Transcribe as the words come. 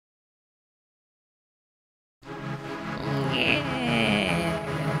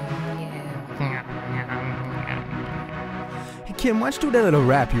Kitten, why don't you do that little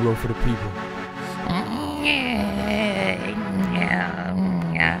rap you wrote for the people?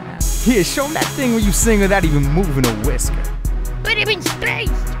 Here, show them that thing where you sing without even moving a whisker. But I'm in space.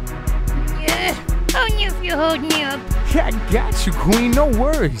 Yeah, only if you hold me up. Yeah, I got you, queen, no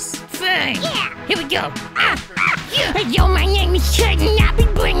worries. Fine. Yeah. Here we go. Yo, my name is Kitten. I'll be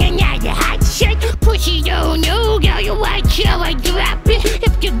bringing out the hot shit. Pussies, oh no, girl, you watch how I drop it.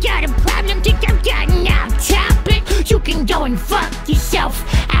 If you got a problem, think I've got an off topic. You can go and fuck yourself.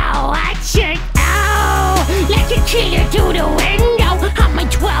 Ow, hot shit. Ow, like a killer through the window. I'm a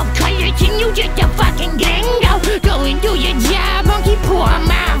 12 colors and you just a fucking gringo. Go and do your job, monkey, pour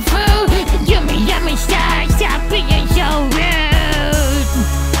my food. Give me yummy stars, stop being so rude.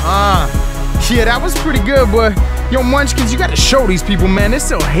 Yeah, that was pretty good, but yo, Munchkins, you gotta show these people, man. They're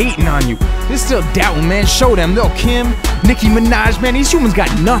still hating on you. They're still doubting, man. Show them. Lil Kim, Nicki Minaj, man, these humans got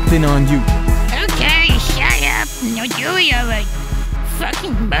nothing on you. Okay, shut up. No, Julia, like,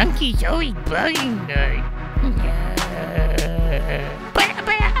 fucking monkeys always bugging me. But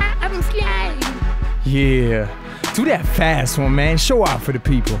I'm flying. Yeah, do that fast one, man. Show out for the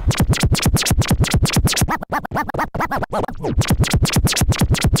people.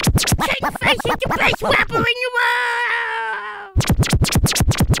 Kitten Face is the best rapper in the world!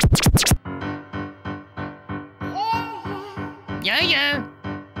 Yeah.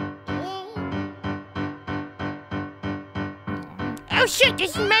 Oh shit,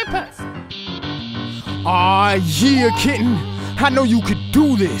 this is my purse. Aw, yeah, Kitten. I know you could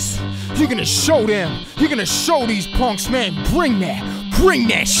do this. You're gonna show them. You're gonna show these punks, man. Bring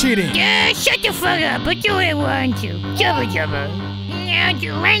that shit in. Yeah, shut the fuck up, but do what I want to. Jubba. Now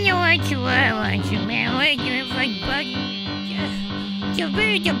do when you want to, I want to, man. Wait, you're like bugging. You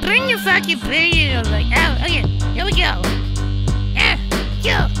bring your fucking video, like, oh, okay, here we go.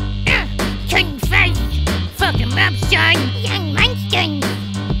 Kitten Face, fucking up, son. Young Munchkins.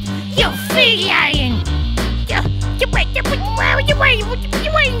 Yo, FeLion. What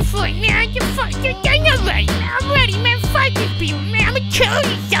you waiting for, man? I'm ready, man. Fuck these people, man. I'ma kill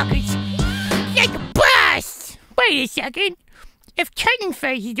these suckers. Like a boss. Wait a second. If Kitten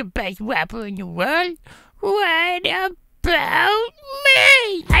Face is the best rapper in the world, what about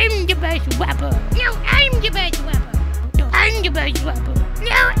me? I'm the best rapper. No, I'm the best rapper. No, I'm the best rapper.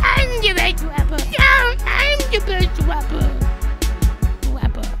 No, I'm the best rapper. No, I'm the best rapper.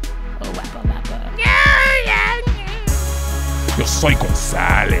 Rapper. Yo soy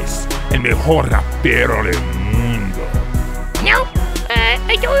González, el mejor rapero del mundo. No,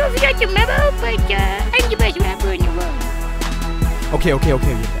 I don't know if you got your memo, but I'm the best rapper in the world. Okay, you're the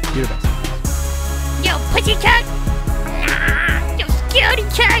best. Yo, pussy cat! Yo, scaredy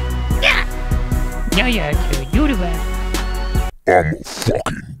cat! Yeah, you're the best. I'm a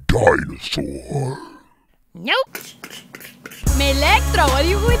fucking dinosaur. Nope. Electro, what do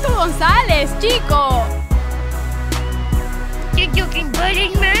you with González, chico? You can bully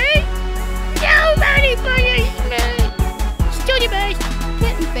me? Nobody bullies me. Still the best.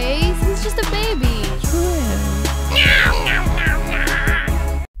 Kitten Face, he's just a baby. No.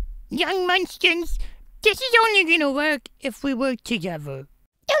 Young Munchkins, this is only gonna work if we work together.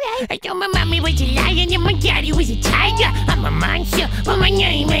 Okay. I thought my mommy was a lion and my daddy was a tiger. I'm a monster, but my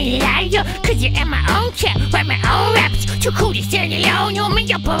name ain't Liger. Cause I am my own cat, write my own raps. Too cool to stand alone, on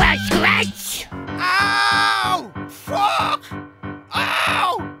me up or I'll scratch. Ow! Fuck!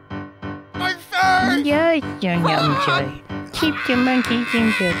 Ow! My face! Yes, young boy. Keep the monkeys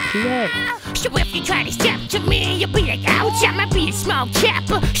in the blood. So if you try to step to me, you'll be like, ouch, I might be a small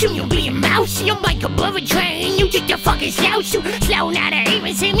capper. Soon you'll be a mouse, you'll make a bullet train. You just a fucking slouch, you slow now to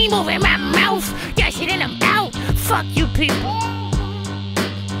even see me moving my mouth. That's it and I'm out. Fuck you people.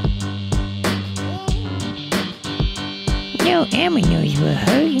 No aminos were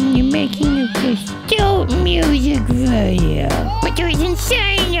hurting you making a dope music video. But there's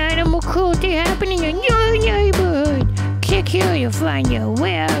insane animal cruelty happening in your neighborhood. Click here, you'll find out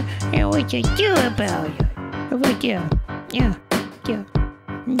where and what you do about it. Right there. Yeah.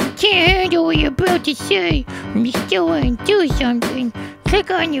 You can't handle what you're about to say, and you still want to do something. Click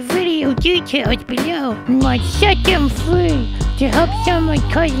on your video details below and let's set them free to help some of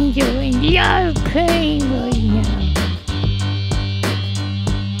my cousins who are in a lot of pain right now.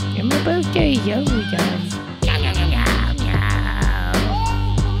 And my birthday is over, darling.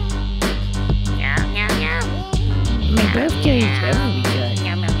 My birthday is over,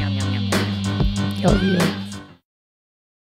 darling. Love you.